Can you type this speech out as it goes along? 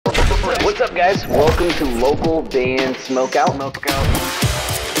What's up, guys? Welcome to local band Smokeout.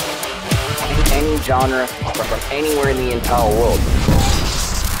 Any genre from anywhere in the entire world.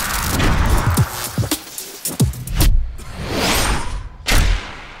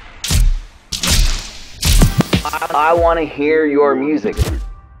 I want to hear your music.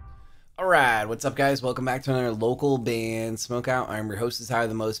 Alright, what's up, guys? Welcome back to another local band Smokeout. I'm your host, is Higher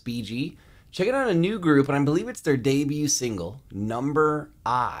the Most BG. Checking out a new group, and I believe it's their debut single, Number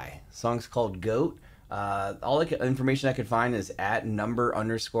I. The song's called Goat. All the information I could find is at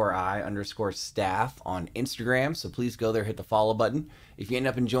number_I_staff on Instagram, so please go there, hit the follow button. If you end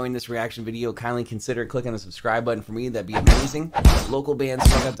up enjoying this reaction video, kindly consider clicking the subscribe button for me. That'd be amazing.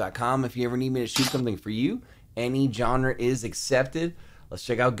 Localbandsmokeout.com if you ever need me to shoot something for you. Any genre is accepted. Let's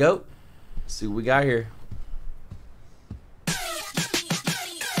check out Goat. See what we got here.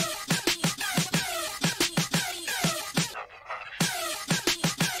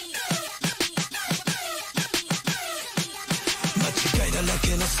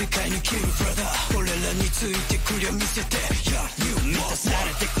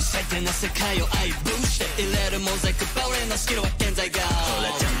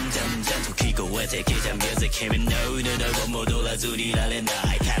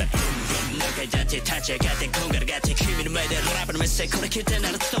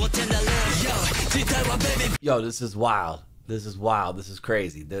 Yo, this is wild. This is wild. This is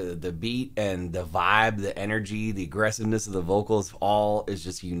crazy. The beat and the vibe, the energy, the aggressiveness of the vocals, all is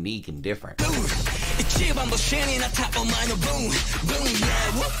just unique and different.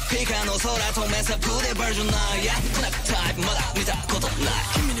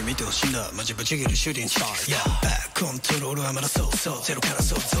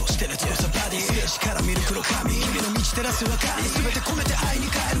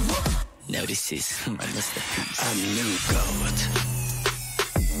 Now this is my masterpiece. I'm new goat.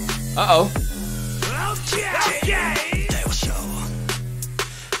 Uh-oh. Okay.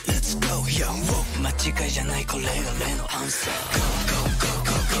 Let's go, yo. Answer.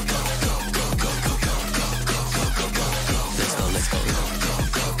 Let's go.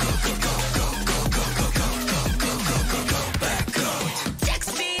 Back out.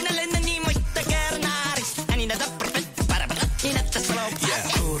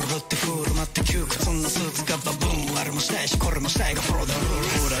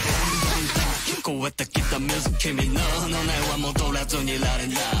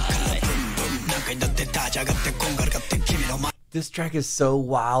 This track is so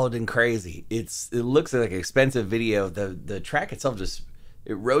wild and crazy. It looks like an expensive video. The track itself just,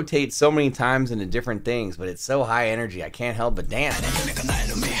 it rotates so many times into different things, but it's so high energy. I can't help but dance.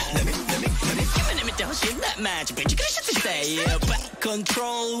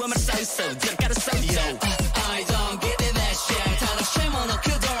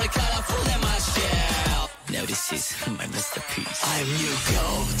 Now this is my masterpiece. I'm new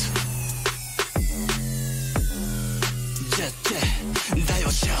goat.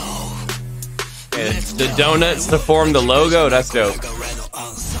 And the donuts to form the logo, that's dope.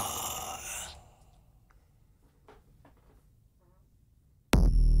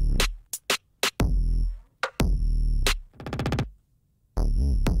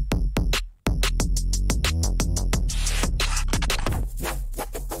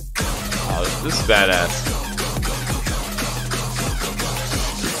 Oh, this is badass.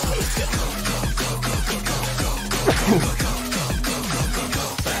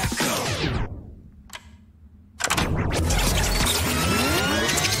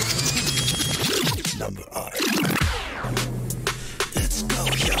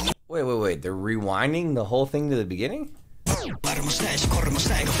 Wait, they're rewinding the whole thing to the beginning?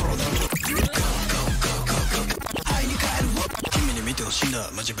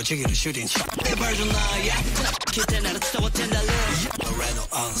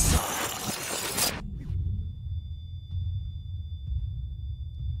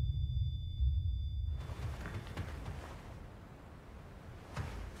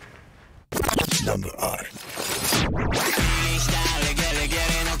 Number I.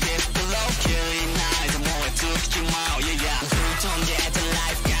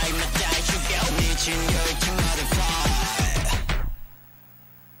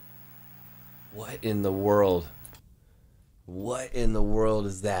 What in the world? What in the world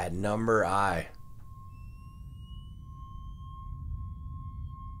is that? Number I.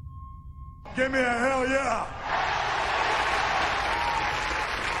 Give me a hell yeah!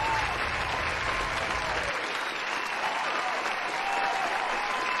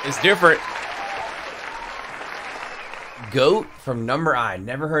 It's different. Goat from Number I.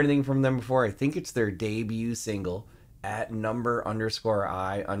 Never heard anything from them before. I think it's their debut single. at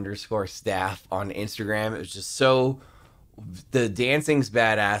 @number_I_staff on Instagram. It was just so, the dancing's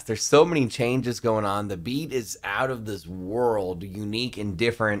badass. There's so many changes going on. The beat is out of this world, unique and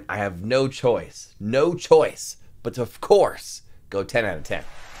different. I have no choice but to, of course, go 10 out of 10.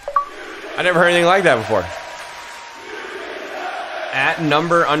 I never heard anything like that before. At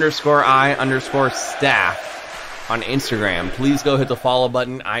 @number_I_staff on Instagram. Please go hit the follow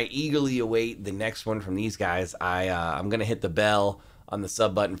button. I eagerly await the next one from these guys. I'm gonna hit the bell on the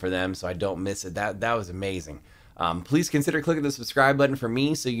sub button for them so I don't miss it. That was amazing. Please consider clicking the subscribe button for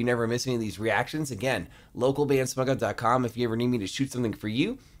me so you never miss any of these reactions. Again, localbandsmokeout.com if you ever need me to shoot something for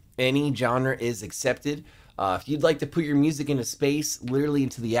you. Any genre is accepted. If you'd like to put your music into space, literally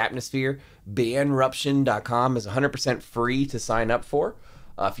into the atmosphere, bandruption.com is 100% free to sign up for.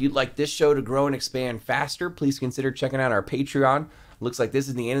 If you'd like this show to grow and expand faster, please consider checking out our Patreon. Looks like this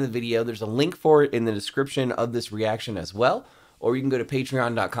is the end of the video. There's a link for it in the description of this reaction as well. Or you can go to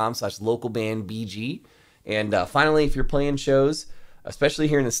patreon.com/localbandbg. And finally, if you're playing shows, especially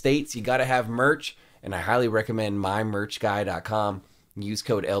here in the States, you got to have merch. And I highly recommend mymerchguy.com. Use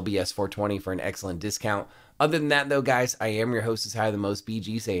code LBS420 for an excellent discount. Other than that, though, guys, I am your host, is High the Most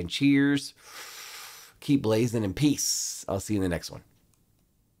BG, saying cheers, keep blazing, and peace. I'll see you in the next one.